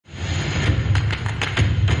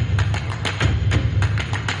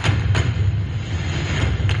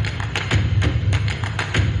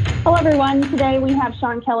everyone. Today we have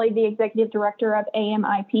Sean Kelly, the Executive Director of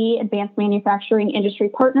AMIP, Advanced Manufacturing Industry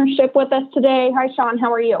Partnership, with us today. Hi, Sean.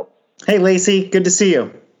 How are you? Hey, Lacey. Good to see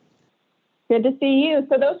you. Good to see you.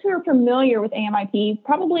 So those who are familiar with AMIP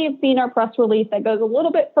probably have seen our press release that goes a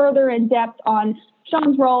little bit further in depth on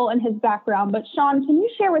Sean's role and his background. But Sean, can you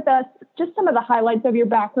share with us just some of the highlights of your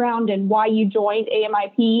background and why you joined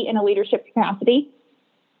AMIP in a leadership capacity?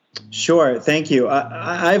 Sure. Thank you.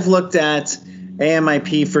 I've looked at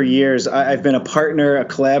AMIP for years. I've been a partner, a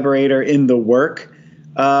collaborator in the work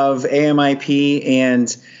of AMIP,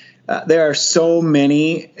 and there are so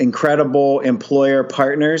many incredible employer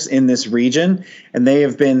partners in this region, and they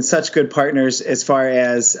have been such good partners as far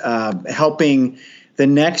as helping the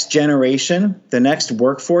next generation, the next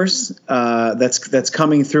workforce that's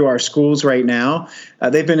coming through our schools right now.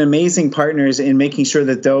 They've been amazing partners in making sure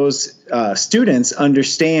that those students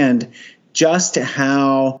understand just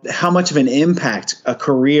how much of an impact a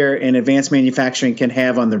career in advanced manufacturing can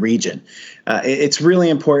have on the region. It's really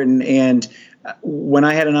important. And when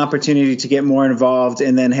I had an opportunity to get more involved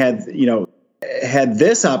and then had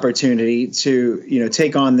this opportunity to,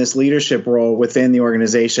 take on this leadership role within the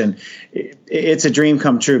organization, it's a dream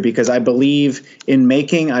come true because I believe in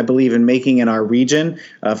making in our region.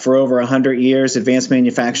 For over 100 years, advanced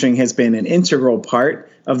manufacturing has been an integral part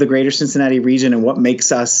of the greater Cincinnati region and what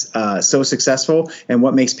makes us so successful and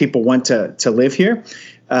what makes people want to live here.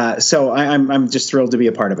 So I'm just thrilled to be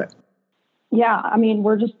a part of it. Yeah, I mean,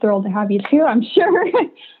 we're just thrilled to have you too, I'm sure.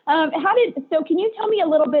 So can you tell me a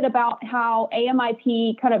little bit about how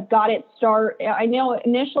AMIP kind of got its start? I know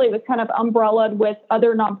initially it was kind of umbrellaed with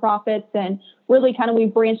other nonprofits and really kind of we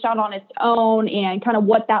branched out on its own and kind of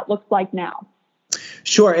what that looks like now.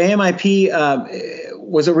 Sure. AMIP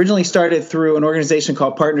was originally started through an organization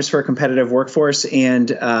called Partners for a Competitive Workforce,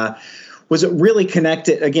 and was really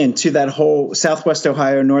connected, again, to that whole Southwest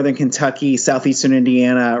Ohio, Northern Kentucky, Southeastern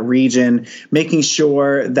Indiana region, making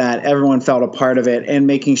sure that everyone felt a part of it and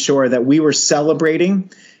making sure that we were celebrating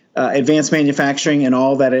advanced manufacturing and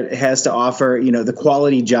all that it has to offer, the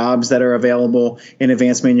quality jobs that are available in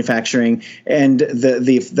advanced manufacturing, and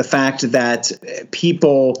the fact that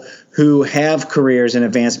people who have careers in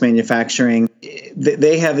advanced manufacturing,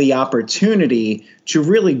 they have the opportunity to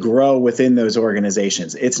really grow within those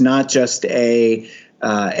organizations. It's not just a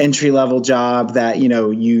entry-level job that,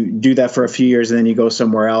 you do that for a few years and then you go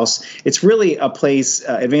somewhere else. It's really a place,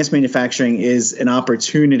 advanced manufacturing is an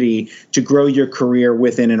opportunity to grow your career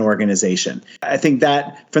within an organization. I think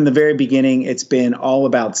that from the very beginning, it's been all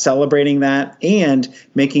about celebrating that and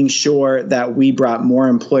making sure that we brought more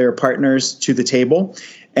employer partners to the table,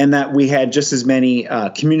 and that we had just as many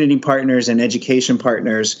community partners and education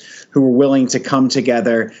partners who were willing to come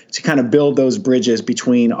together to kind of build those bridges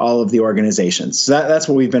between all of the organizations. So that's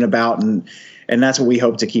what we've been about, and that's what we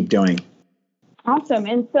hope to keep doing. Awesome.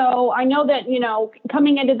 And so I know that,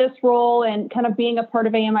 coming into this role and kind of being a part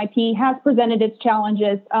of AMIP has presented its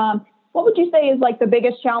challenges. What would you say is like the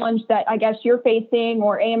biggest challenge that I guess you're facing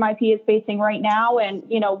or AMIP is facing right now? And,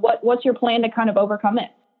 what's your plan to kind of overcome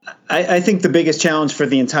it? I think the biggest challenge for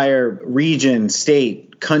the entire region,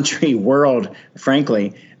 state, country, world,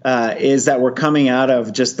 frankly, is that we're coming out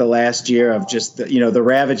of just the last year of just the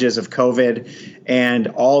ravages of COVID and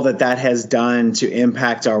all that has done to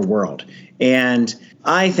impact our world. And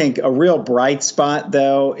I think a real bright spot,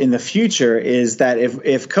 though, in the future is that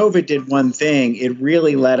if COVID did one thing, it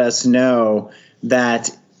really let us know that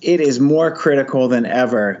it is more critical than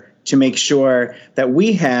ever to make sure that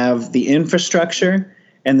we have the infrastructure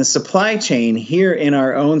and the supply chain here in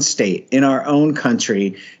our own state, in our own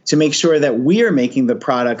country, to make sure that we are making the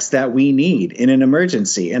products that we need in an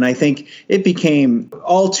emergency. And I think it became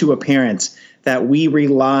all too apparent that we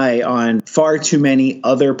rely on far too many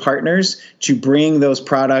other partners to bring those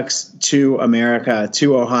products to America,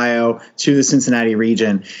 to Ohio, to the Cincinnati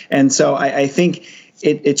region. And so I think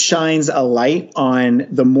it shines a light on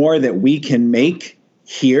the more that we can make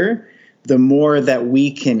here, the more that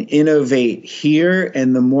we can innovate here,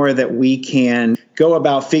 and the more that we can go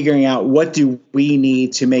about figuring out what do we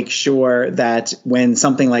need to make sure that when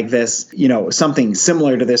something like this, something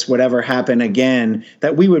similar to this would ever happen again,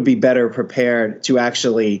 that we would be better prepared to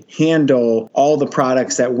actually handle all the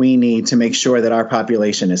products that we need to make sure that our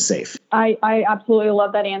population is safe. I absolutely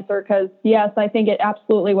love that answer because, yes, I think it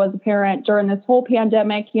absolutely was apparent during this whole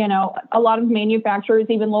pandemic. A lot of manufacturers,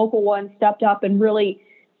 even local ones, stepped up and really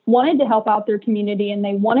wanted to help out their community, and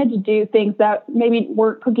they wanted to do things that maybe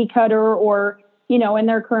weren't cookie cutter or, in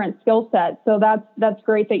their current skill set. So that's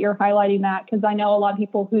great that you're highlighting that, because I know a lot of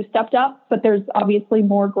people who stepped up, but there's obviously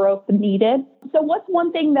more growth needed. So what's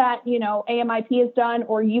one thing that, AMIP has done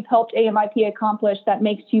or you've helped AMIP accomplish that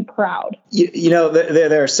makes you proud?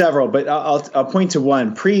 There are several, but I'll point to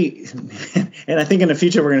one and I think in the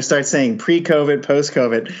future we're going to start saying pre-COVID,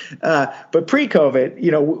 post-COVID. But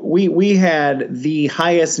pre-COVID, we had the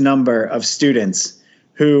highest number of students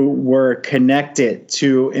who were connected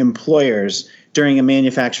to employers during a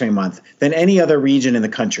manufacturing month than any other region in the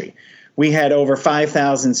country. We had over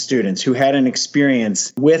 5,000 students who had an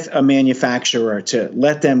experience with a manufacturer to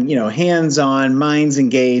let them, hands-on, minds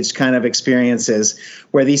engaged kind of experiences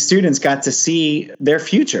where these students got to see their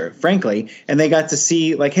future, frankly, and they got to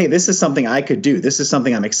see like, hey, this is something I could do. This is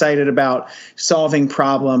something I'm excited about, solving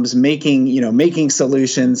problems, making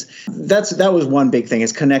solutions. That was one big thing,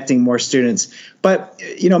 is connecting more students. But,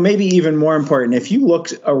 maybe even more important, if you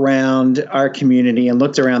looked around our community and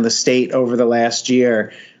looked around the state over the last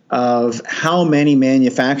year, of how many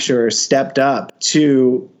manufacturers stepped up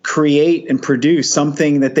to create and produce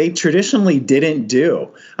something that they traditionally didn't do.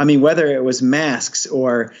 I mean, whether it was masks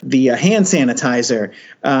or the hand sanitizer,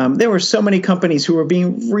 there were so many companies who were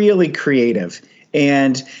being really creative.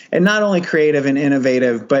 And not only creative and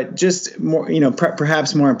innovative, but just more,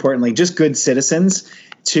 perhaps more importantly, just good citizens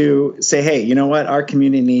to say, hey, you know what, our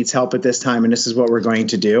community needs help at this time, and this is what we're going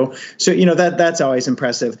to do. So, that's always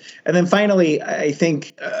impressive. And then finally, I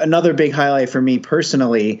think another big highlight for me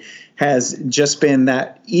personally has just been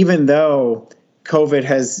that even though COVID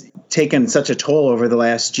has taken such a toll over the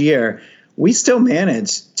last year, we still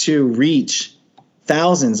managed to reach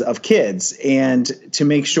thousands of kids and to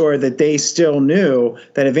make sure that they still knew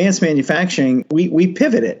that advanced manufacturing, we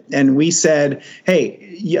pivoted and we said, hey,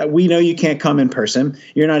 yeah, we know you can't come in person.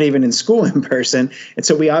 You're not even in school in person. And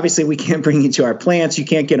so we can't bring you to our plants. You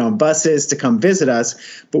can't get on buses to come visit us,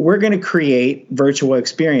 but we're going to create virtual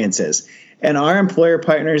experiences. And our employer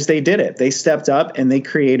partners, they did it. They stepped up and they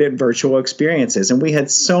created virtual experiences. And we had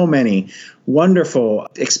so many wonderful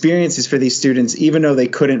experiences for these students, even though they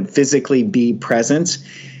couldn't physically be present.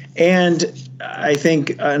 And I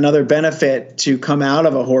think another benefit to come out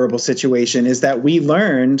of a horrible situation is that we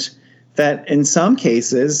learned that in some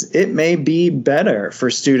cases, it may be better for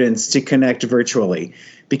students to connect virtually,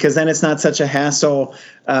 because then it's not such a hassle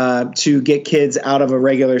to get kids out of a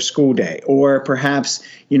regular school day, or perhaps,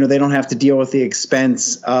 they don't have to deal with the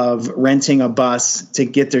expense of renting a bus to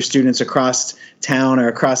get their students across town or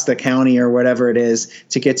across the county or whatever it is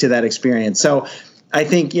to get to that experience. So I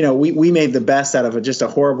think, we made the best out of just a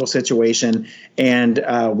horrible situation, and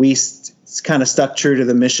we kind of stuck true to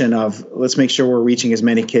the mission of let's make sure we're reaching as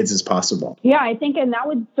many kids as possible. Yeah, I think, and that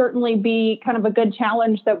would certainly be kind of a good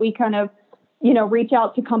challenge that we kind of, reach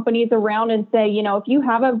out to companies around and say, if you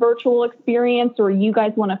have a virtual experience or you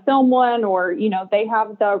guys want to film one, or, they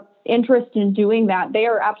have the interest in doing that, they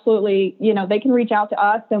are absolutely, they can reach out to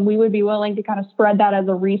us, and we would be willing to kind of spread that as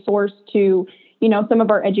a resource to, some of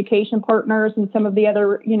our education partners and some of the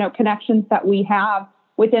other, connections that we have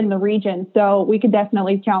within the region. So we could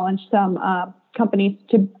definitely challenge some companies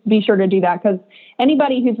to be sure to do that, because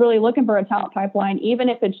anybody who's really looking for a talent pipeline, even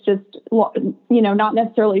if it's just, not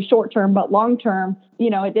necessarily short term, but long term,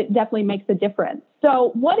 it definitely makes a difference.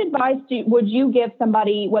 So what advice would you give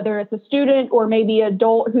somebody, whether it's a student or maybe an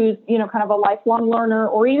adult who's, kind of a lifelong learner,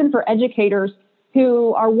 or even for educators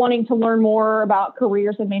who are wanting to learn more about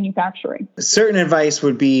careers in manufacturing? Certain advice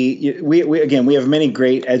would be, we have many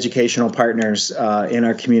great educational partners in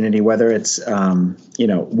our community, whether it's,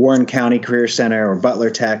 Warren County Career Center or Butler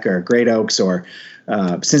Tech or Great Oaks or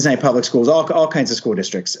Cincinnati Public Schools, all kinds of school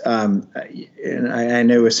districts. And I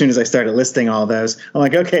knew as soon as I started listing all those, I'm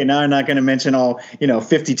like, okay, now I'm not going to mention all,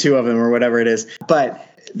 52 of them or whatever it is. But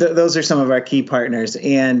those are some of our key partners,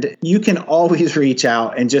 and you can always reach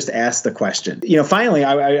out and just ask the question. Finally,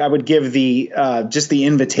 I would give the just the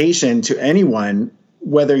invitation to anyone,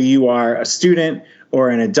 whether you are a student or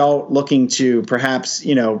an adult looking to perhaps,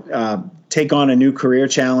 take on a new career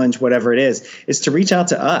challenge, whatever it is to reach out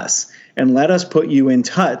to us and let us put you in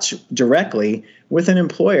touch directly with an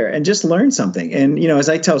employer and just learn something. And, as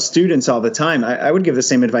I tell students all the time, I would give the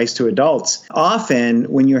same advice to adults. Often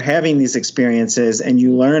when you're having these experiences and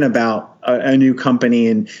you learn about a new company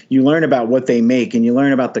and you learn about what they make and you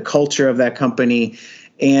learn about the culture of that company,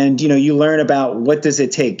 and, you learn about what does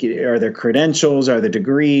it take? Are there credentials? Are there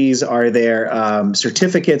degrees? Are there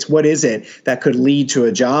certificates? What is it that could lead to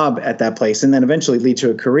a job at that place and then eventually lead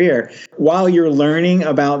to a career? While you're learning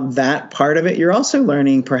about that part of it, you're also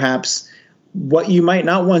learning perhaps what you might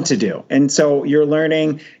not want to do. And so you're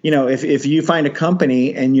learning, if you find a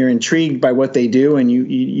company and you're intrigued by what they do and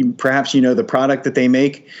you perhaps the product that they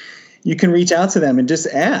make, you can reach out to them and just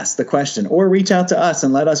ask the question, or reach out to us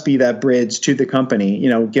and let us be that bridge to the company.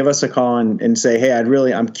 Give us a call and say, hey,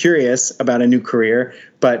 I'm curious about a new career,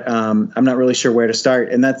 but I'm not really sure where to start.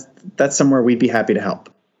 And that's somewhere we'd be happy to help.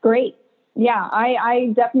 Great. Yeah,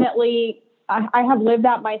 I definitely, I have lived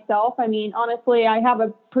that myself. I mean, honestly, I have a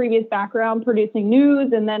previous background producing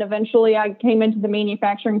news, and then eventually I came into the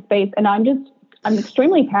manufacturing space, and I'm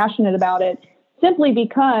extremely passionate about it, simply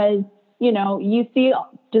because, you see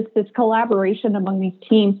just this collaboration among these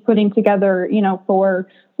teams putting together, for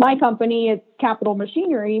my company, it's Capital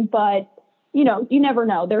Machinery, but, you never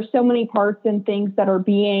know. There's so many parts and things that are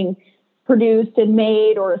being produced and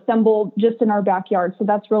made or assembled just in our backyard. So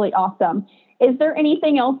that's really awesome. Is there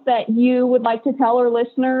anything else that you would like to tell our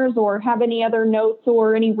listeners, or have any other notes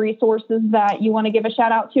or any resources that you want to give a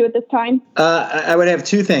shout out to at this time? I would have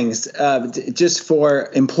two things. Just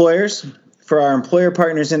for employers, for our employer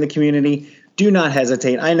partners in the community, do not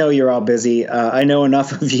hesitate. I know you're all busy. I know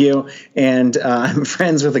enough of you, and I'm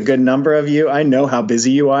friends with a good number of you. I know how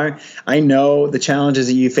busy you are. I know the challenges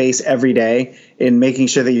that you face every day in making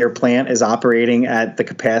sure that your plant is operating at the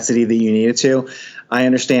capacity that you need it to. I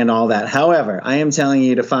understand all that. However, I am telling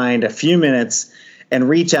you to find a few minutes and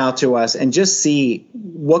reach out to us and just see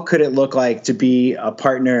what could it look like to be a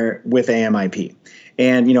partner with AMIP.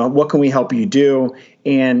 And, what can we help you do?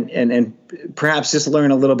 And perhaps just learn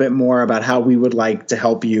a little bit more about how we would like to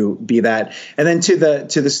help you be that. And then to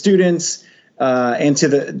the students and to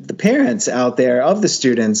the parents out there of the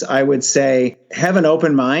students, I would say have an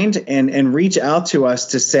open mind and reach out to us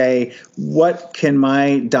to say, what can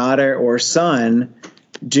my daughter or son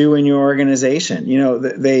do in your organization?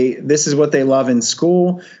 This is what they love in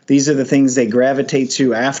school. These are the things they gravitate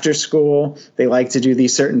to after school. They like to do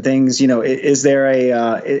these certain things. Is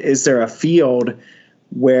there a field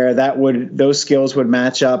where those skills would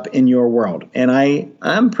match up in your world? And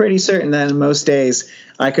I'm pretty certain that in most days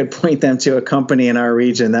I could point them to a company in our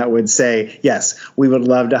region that would say, yes, we would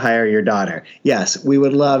love to hire your daughter. Yes, we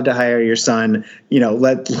would love to hire your son.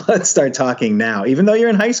 Let's start talking now. Even though you're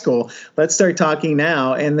in high school, let's start talking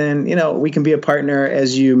now. And then, we can be a partner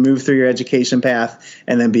as you move through your education path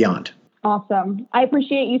and then beyond. Awesome. I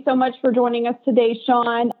appreciate you so much for joining us today,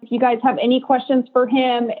 Sean. If you guys have any questions for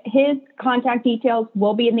him, his contact details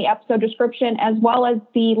will be in the episode description, as well as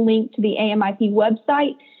the link to the AMIP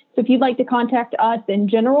website. So if you'd like to contact us in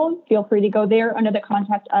general, feel free to go there under the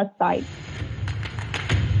Contact Us site.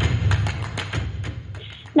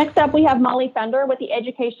 Next up, we have Molly Fender with the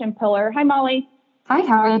Education Pillar. Hi, Molly. Hi,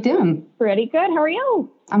 how are you doing? Pretty good. How are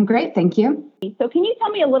you? I'm great, thank you. So can you tell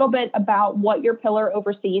me a little bit about what your pillar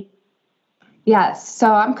oversees? Yes,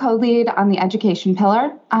 so I'm co-lead on the Education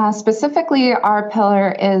Pillar. Specifically, our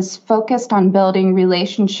pillar is focused on building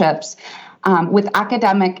relationships with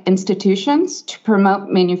academic institutions to promote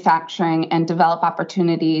manufacturing and develop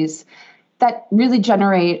opportunities that really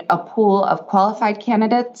generate a pool of qualified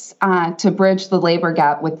candidates to bridge the labor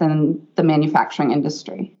gap within the manufacturing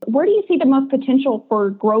industry. Where do you see the most potential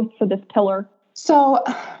for growth for this pillar? So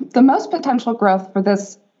the most potential growth for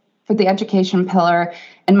the Education Pillar,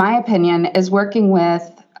 in my opinion, is working with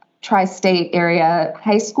tri-state area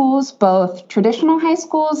high schools, both traditional high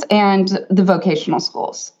schools and the vocational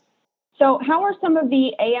schools. So how are some of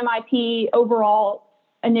the AMIP overall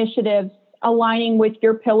initiatives aligning with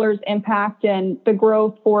your pillar's impact and the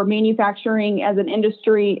growth for manufacturing as an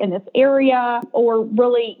industry in this area, or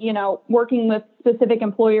really, working with specific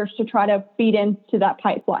employers to try to feed into that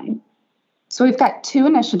pipeline? So we've got two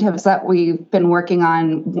initiatives that we've been working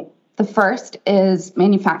on. The first is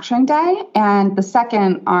Manufacturing Day, and the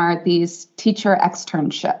second are these teacher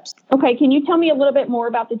externships. Okay, can you tell me a little bit more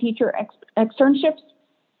about the teacher externships?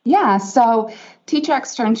 Yeah, so teacher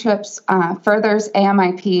externships furthers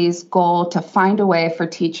AMIP's goal to find a way for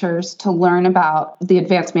teachers to learn about the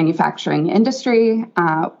advanced manufacturing industry,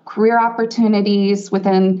 career opportunities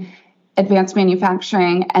within advanced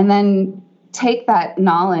manufacturing, and then take that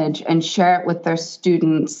knowledge and share it with their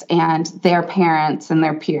students and their parents and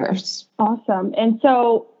their peers. Awesome. And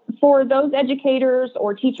so for those educators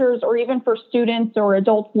or teachers, or even for students or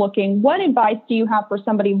adults looking, what advice do you have for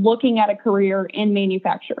somebody looking at a career in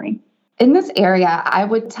manufacturing? In this area, I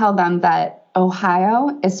would tell them that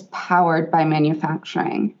Ohio is powered by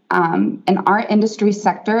manufacturing. And our industry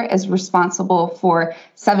sector is responsible for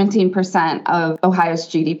 17% of Ohio's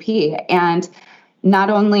GDP. And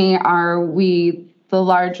not only are we the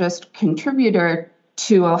largest contributor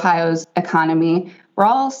to Ohio's economy, we're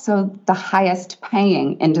also the highest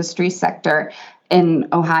paying industry sector in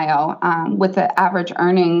Ohio, with the average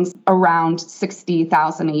earnings around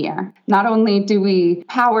 $60,000 a year. Not only do we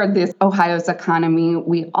power this Ohio's economy,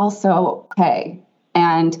 we also pay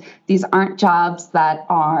And these aren't jobs that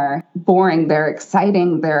are boring. They're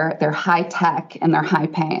exciting. They're high tech and they're high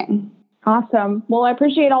paying. Awesome. Well, I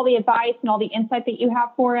appreciate all the advice and all the insight that you have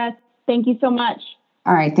for us. Thank you so much.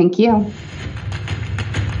 All right. Thank you.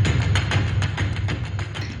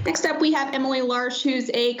 Next up, we have Emily Larsh, who's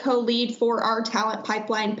a co-lead for our talent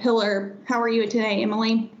pipeline pillar. How are you today,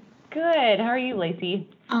 Emily? Good. How are you, Lacey?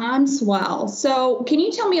 I'm swell. So can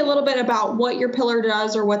you tell me a little bit about what your pillar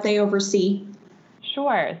does or what they oversee?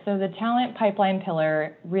 Sure. So the talent pipeline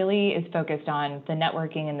pillar really is focused on the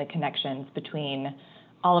networking and the connections between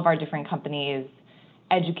all of our different companies,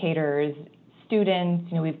 educators,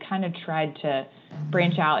 students. We've kind of tried to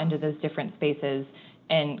branch out into those different spaces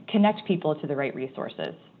and connect people to the right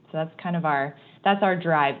resources. So that's kind of that's our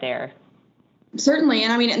drive there. Certainly.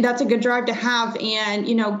 And I mean, that's a good drive to have. And,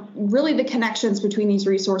 really the connections between these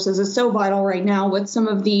resources is so vital right now with some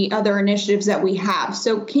of the other initiatives that we have.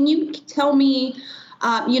 So can you tell me,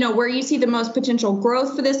 where you see the most potential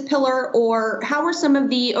growth for this pillar, or how are some of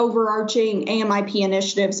the overarching AMIP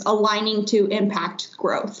initiatives aligning to impact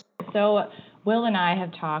growth? So Will and I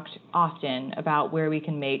have talked often about where we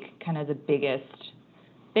can make kind of the biggest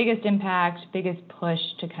impact, biggest push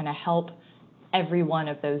to kind of help every one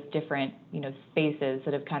of those different, spaces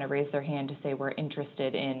that have kind of raised their hand to say we're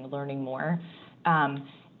interested in learning more.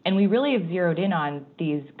 And we really have zeroed in on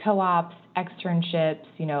these co-ops, externships,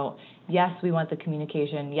 yes, we want the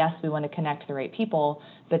communication, yes, we want to connect the right people,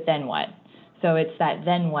 but then what? So it's that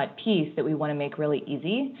then what piece that we want to make really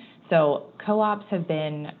easy. So co-ops have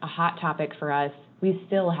been a hot topic for us. We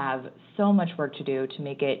still have so much work to do to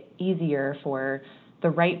make it easier for the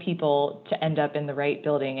right people to end up in the right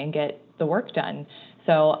building and get the work done.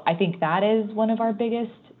 So I think that is one of our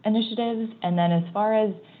biggest initiatives. And then as far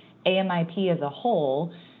as AMIP as a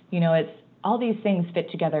whole, it's all these things fit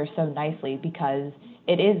together so nicely because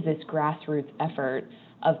it is this grassroots effort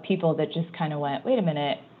of people that just kind of went, wait a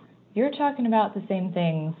minute, you're talking about the same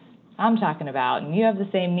things I'm talking about, and you have the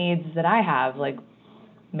same needs that I have. Like,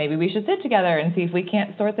 maybe we should sit together and see if we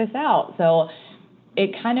can't sort this out. So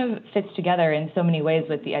it kind of fits together in so many ways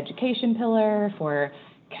with the education pillar for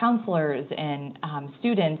counselors and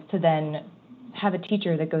students to then have a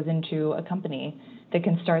teacher that goes into a company that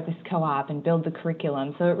can start this co-op and build the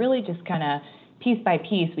curriculum. So it really just kind of piece by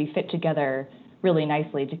piece, we fit together really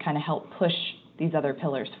nicely to kind of help push these other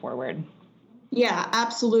pillars forward. Yeah,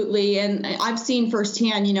 absolutely. And I've seen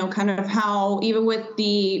firsthand, kind of how even with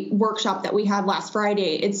the workshop that we had last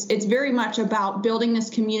Friday, it's very much about building this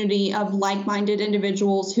community of like-minded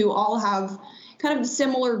individuals who all have kind of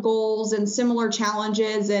similar goals and similar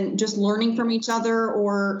challenges and just learning from each other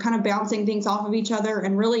or kind of bouncing things off of each other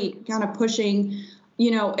and really kind of pushing,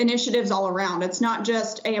 initiatives all around. It's not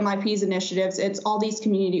just AMIP's initiatives, it's all these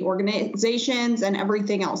community organizations and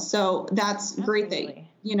everything else. So that's great that,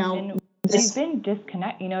 And we've been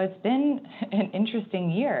it's been an interesting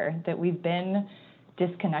year that we've been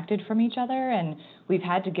disconnected from each other, and we've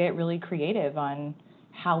had to get really creative on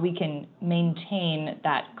how we can maintain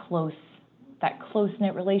that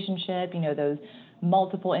close-knit relationship, those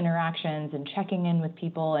multiple interactions and checking in with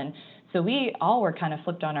people. And so we all were kind of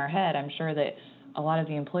flipped on our head. I'm sure that a lot of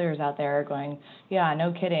the employers out there are going, yeah,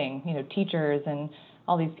 no kidding, teachers and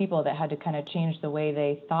all these people that had to kind of change the way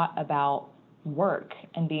they thought about work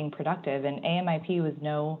and being productive. And AMIP was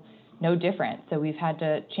no different. So we've had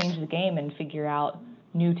to change the game and figure out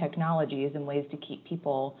new technologies and ways to keep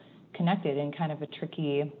people connected in kind of a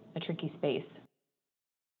tricky space.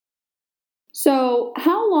 So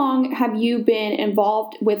how long have you been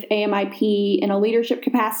involved with AMIP in a leadership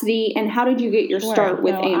capacity, and how did you get your start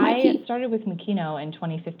with AMIP? I started with Makino in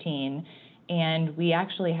 2015, and we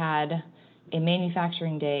actually had a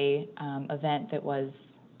manufacturing day event that was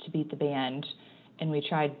to beat the band, and we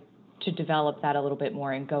tried to develop that a little bit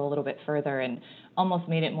more and go a little bit further and almost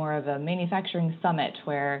made it more of a manufacturing summit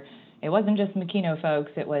where it wasn't just Makino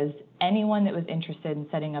folks, it was anyone that was interested in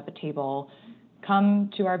setting up a table. Come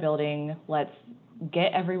to our building, let's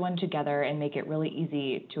get everyone together and make it really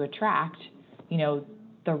easy to attract,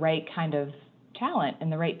 the right kind of talent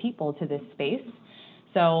and the right people to this space.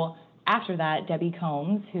 So after that, Debbie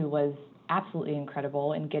Combs, who was absolutely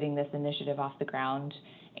incredible in getting this initiative off the ground,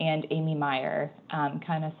 and Amy Meyer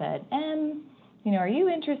kind of said, are you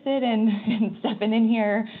interested in stepping in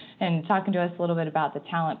here and talking to us a little bit about the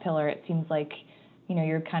talent pillar? It seems like,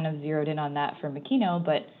 you're kind of zeroed in on that for Makino,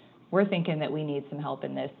 but we're thinking that we need some help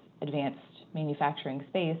in this advanced manufacturing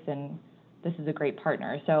space, and this is a great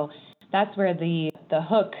partner. So that's where the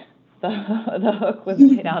hook was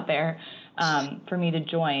laid out there for me to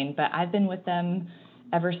join. But I've been with them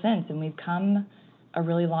ever since, and we've come a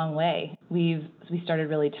really long way. We started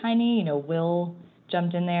really tiny. Will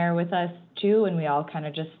jumped in there with us too, and we all kind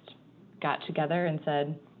of just got together and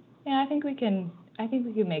said, yeah, I think we can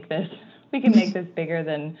make this. We can make this bigger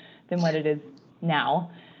than what it is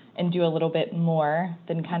now, and do a little bit more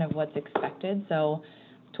than kind of what's expected. So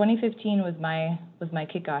 2015 was my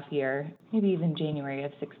kickoff year, maybe even January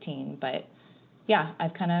of 16. But yeah,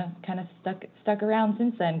 I've kind of stuck around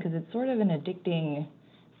since then, because it's sort of an addicting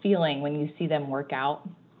feeling when you see them work out,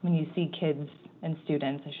 when you see kids and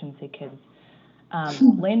students, I shouldn't say kids,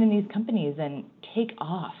 land in these companies and take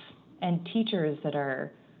off, and teachers that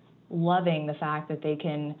are loving the fact that they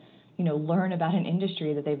can, learn about an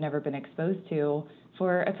industry that they've never been exposed to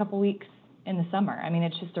for a couple weeks in the summer. I mean,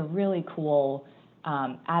 it's just a really cool,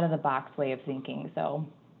 out of the box way of thinking. So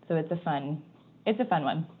it's a fun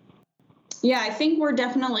one. Yeah, I think we're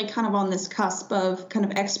definitely kind of on this cusp of kind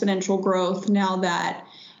of exponential growth now that,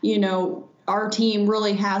 our team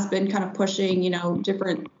really has been kind of pushing,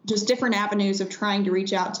 different avenues of trying to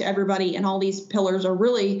reach out to everybody. And all these pillars are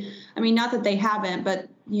really, not that they haven't, but,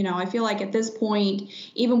 I feel like at this point,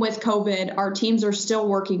 even with COVID, our teams are still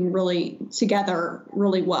working really together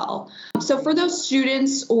really well. So for those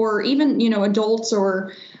students, or even, adults,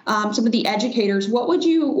 or some of the educators,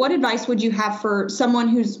 what advice would you have for someone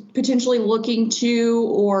who's potentially looking to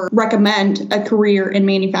or recommend a career in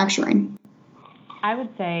manufacturing? I would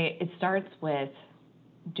say it starts with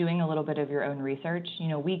doing a little bit of your own research.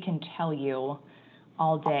 We can tell you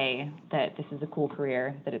all day that this is a cool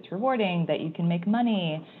career, that it's rewarding, that you can make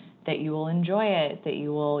money, that you will enjoy it, that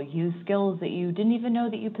you will use skills that you didn't even know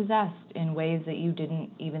that you possessed in ways that you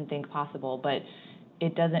didn't even think possible. But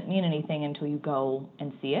it doesn't mean anything until you go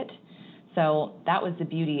and see it. So that was the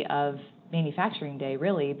beauty of Manufacturing Day,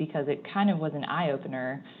 really, because it kind of was an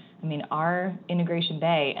eye-opener. Our Integration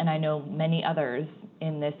Bay, and I know many others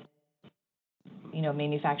in this,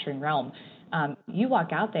 manufacturing realm, you walk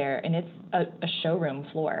out there and it's a showroom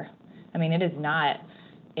floor. It is not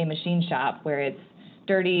a machine shop where it's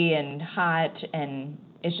dirty and hot, and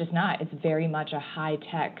it's just not. It's very much a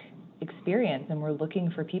high-tech experience, and we're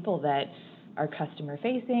looking for people that are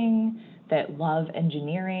customer-facing, that love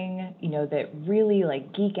engineering, that really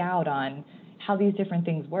geek out on how these different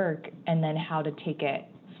things work, and then how to take it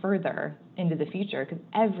further into the future, because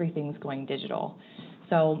everything's going digital.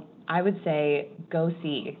 So I would say go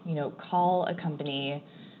see, call a company,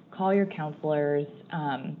 call your counselors,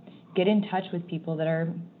 get in touch with people that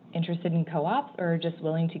are interested in co-ops or just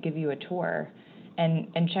willing to give you a tour, and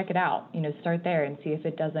check it out. Start there and see if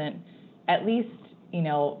it doesn't at least,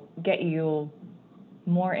 get you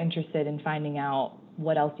more interested in finding out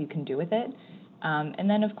what else you can do with it. And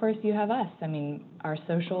then, of course, you have us. Our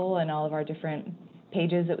social and all of our different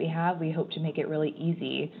pages that we have, we hope to make it really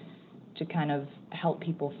easy to kind of help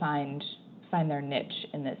people find their niche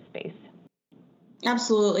in this space.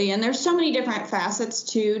 Absolutely. And there's so many different facets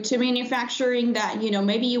to manufacturing that,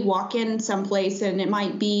 maybe you walk in someplace and it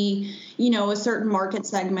might be, a certain market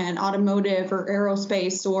segment, automotive or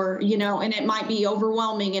aerospace, or, and it might be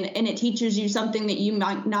overwhelming, and it teaches you something that you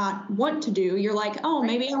might not want to do. You're like, oh,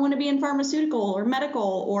 maybe I want to be in pharmaceutical or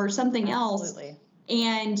medical or something Absolutely. else.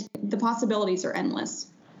 And the possibilities are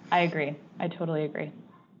endless. I agree. I totally agree.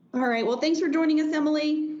 All right. Well, thanks for joining us,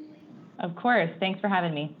 Emily. Of course. Thanks for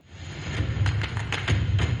having me.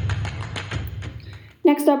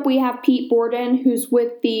 Next up, we have Pete Borden, who's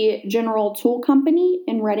with the General Tool Company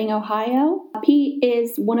in Reading, Ohio. Pete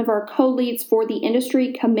is one of our co-leads for the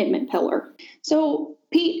Industry Commitment Pillar. So,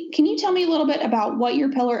 Pete, can you tell me a little bit about what your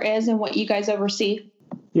pillar is and what you guys oversee?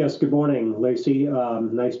 Yes, good morning, Lacey.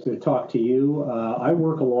 Nice to talk to you. I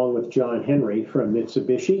work along with John Henry from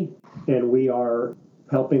Mitsubishi, and we are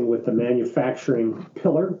helping with the manufacturing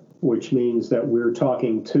pillar, which means that we're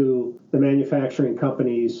talking to the manufacturing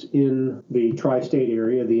companies in the tri-state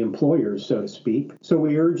area, the employers, so to speak. So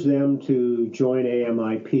we urge them to join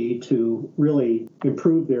AMIP to really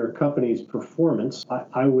improve their company's performance.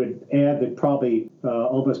 I would add that probably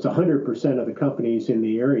almost 100% of the companies in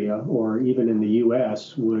the area, or even in the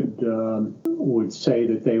U.S., would say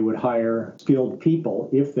that they would hire skilled people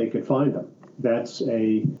if they could find them. That's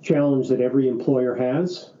a challenge that every employer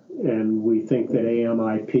has, and we think that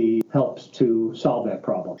AMIP helps to solve that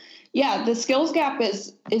problem. Yeah, the skills gap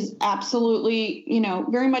is absolutely,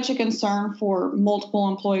 very much a concern for multiple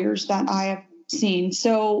employers that I have seen.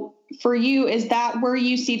 So for you, is that where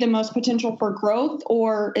you see the most potential for growth,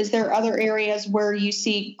 or is there other areas where you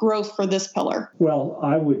see growth for this pillar? Well,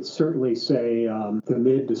 I would certainly say the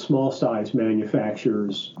mid to small size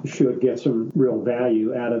manufacturers should get some real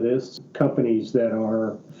value out of this. Companies that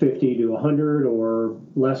are 50 to 100 or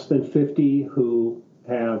less than 50 who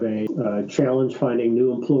have a challenge finding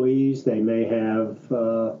new employees. They may have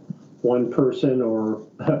one person or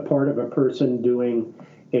a part of a person doing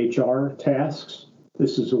HR tasks.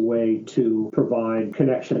 This is a way to provide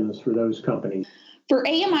connections for those companies. For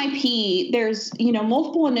AMIP, there's,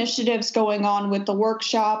 multiple initiatives going on with the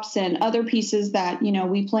workshops and other pieces that,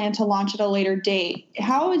 we plan to launch at a later date.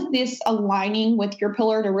 How is this aligning with your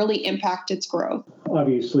pillar to really impact its growth?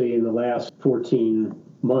 Obviously, in the last 14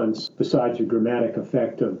 months, besides the dramatic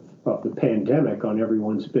effect of the pandemic on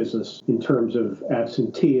everyone's business in terms of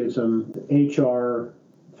absenteeism, HR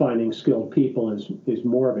finding skilled people is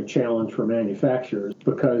more of a challenge for manufacturers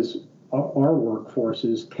because our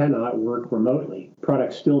workforces cannot work remotely.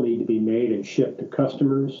 Products still need to be made and shipped to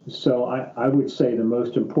customers. So I would say the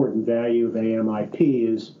most important value of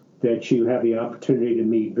AMIP is that you have the opportunity to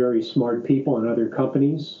meet very smart people in other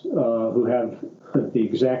companies who have the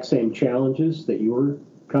exact same challenges that your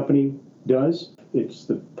company does. It's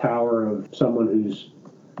the power of someone who's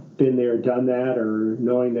been there, done that, or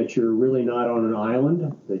knowing that you're really not on an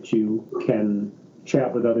island, that you can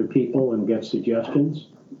chat with other people and get suggestions.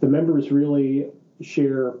 The members really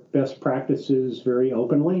share best practices very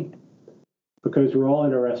openly because we're all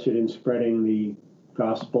interested in spreading the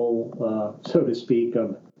gospel, so to speak,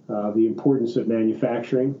 of the importance of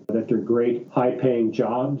manufacturing, that they're great, high-paying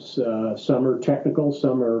jobs. Some are technical,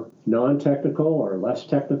 some are non-technical or less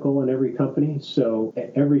technical in every company. So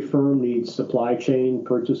every firm needs supply chain,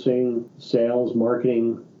 purchasing, sales,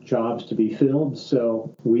 marketing jobs to be filled.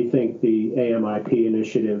 So we think the AMIP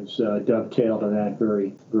initiatives dovetail to that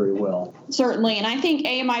very, very well. Certainly. And I think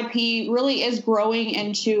AMIP really is growing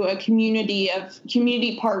into a community of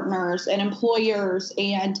community partners and employers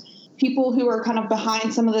and people who are kind of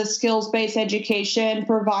behind some of the skills-based education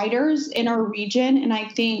providers in our region. And I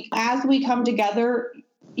think as we come together,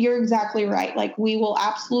 you're exactly right. Like, we will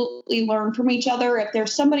absolutely learn from each other. If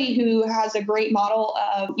there's somebody who has a great model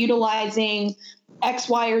of utilizing X,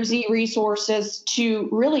 Y, or Z resources to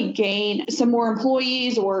really gain some more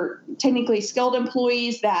employees or technically skilled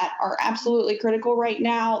employees that are absolutely critical right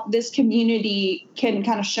now, this community can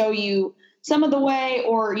kind of show you some of the way,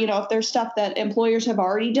 or, if there's stuff that employers have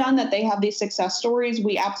already done that they have these success stories,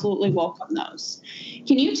 we absolutely welcome those.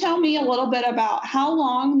 Can you tell me a little bit about how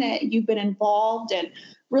long that you've been involved and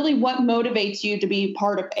really what motivates you to be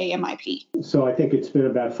part of AMIP? So I think it's been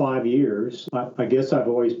about 5 years. I guess I've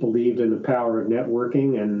always believed in the power of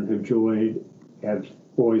networking and have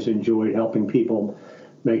always enjoyed helping people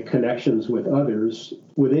make connections with others.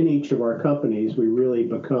 Within each of our companies, we really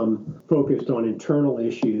become focused on internal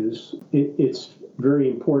issues. It's very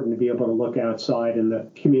important to be able to look outside in the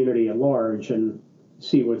community at large and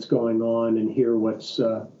see what's going on and hear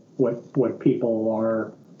what people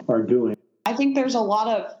are doing. I think there's a lot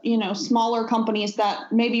of, smaller companies that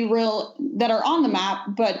that are on the map,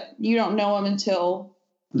 but you don't know them until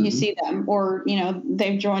you see them, or,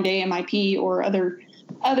 they've joined AMIP or other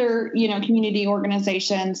community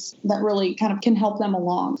organizations that really kind of can help them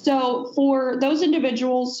along. So for those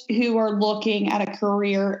individuals who are looking at a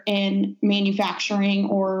career in manufacturing,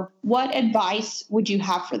 or what advice would you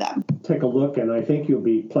have for them? Take a look, and I think you'll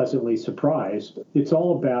be pleasantly surprised. It's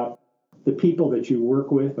all about the people that you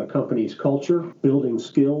work with, a company's culture, building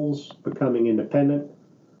skills, becoming independent,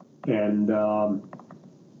 and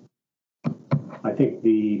I think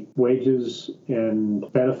the wages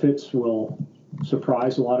and benefits will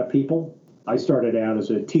surprise a lot of people. I started out as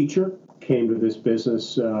a teacher, came to this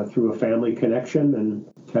business through a family connection, and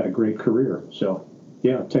had a great career. So,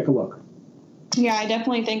 yeah, take a look. Yeah, I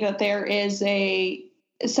definitely think that there is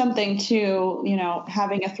something to,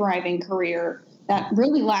 having a thriving career that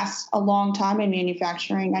really lasts a long time in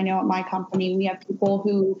manufacturing. I know at my company, we have people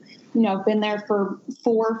who, have been there for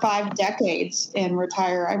 4 or 5 decades and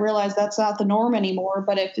retire. I realize that's not the norm anymore,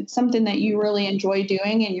 but if it's something that you really enjoy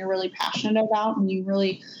doing and you're really passionate about, and you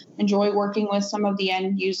really enjoy working with some of the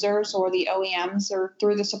end users or the OEMs or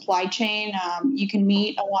through the supply chain, you can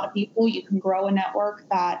meet a lot of people. You can grow a network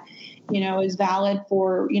that, is valid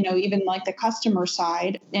for, even like the customer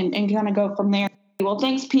side, and kind of go from there. Well,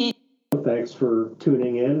 thanks, Pete. Thanks for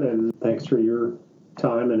tuning in, and thanks for your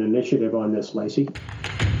time and initiative on this, Lacey.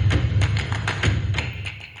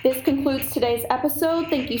 This concludes today's episode.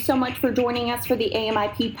 Thank you so much for joining us for the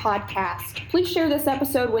AMIP podcast. Please share this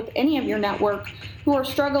episode with any of your network who are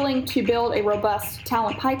struggling to build a robust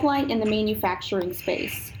talent pipeline in the manufacturing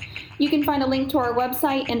space. You can find a link to our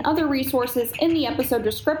website and other resources in the episode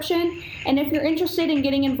description. And if you're interested in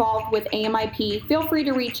getting involved with AMIP, feel free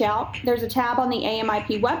to reach out. There's a tab on the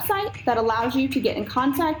AMIP website that allows you to get in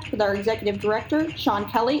contact with our executive director, Sean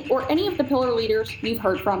Kelly, or any of the pillar leaders you've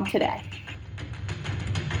heard from today.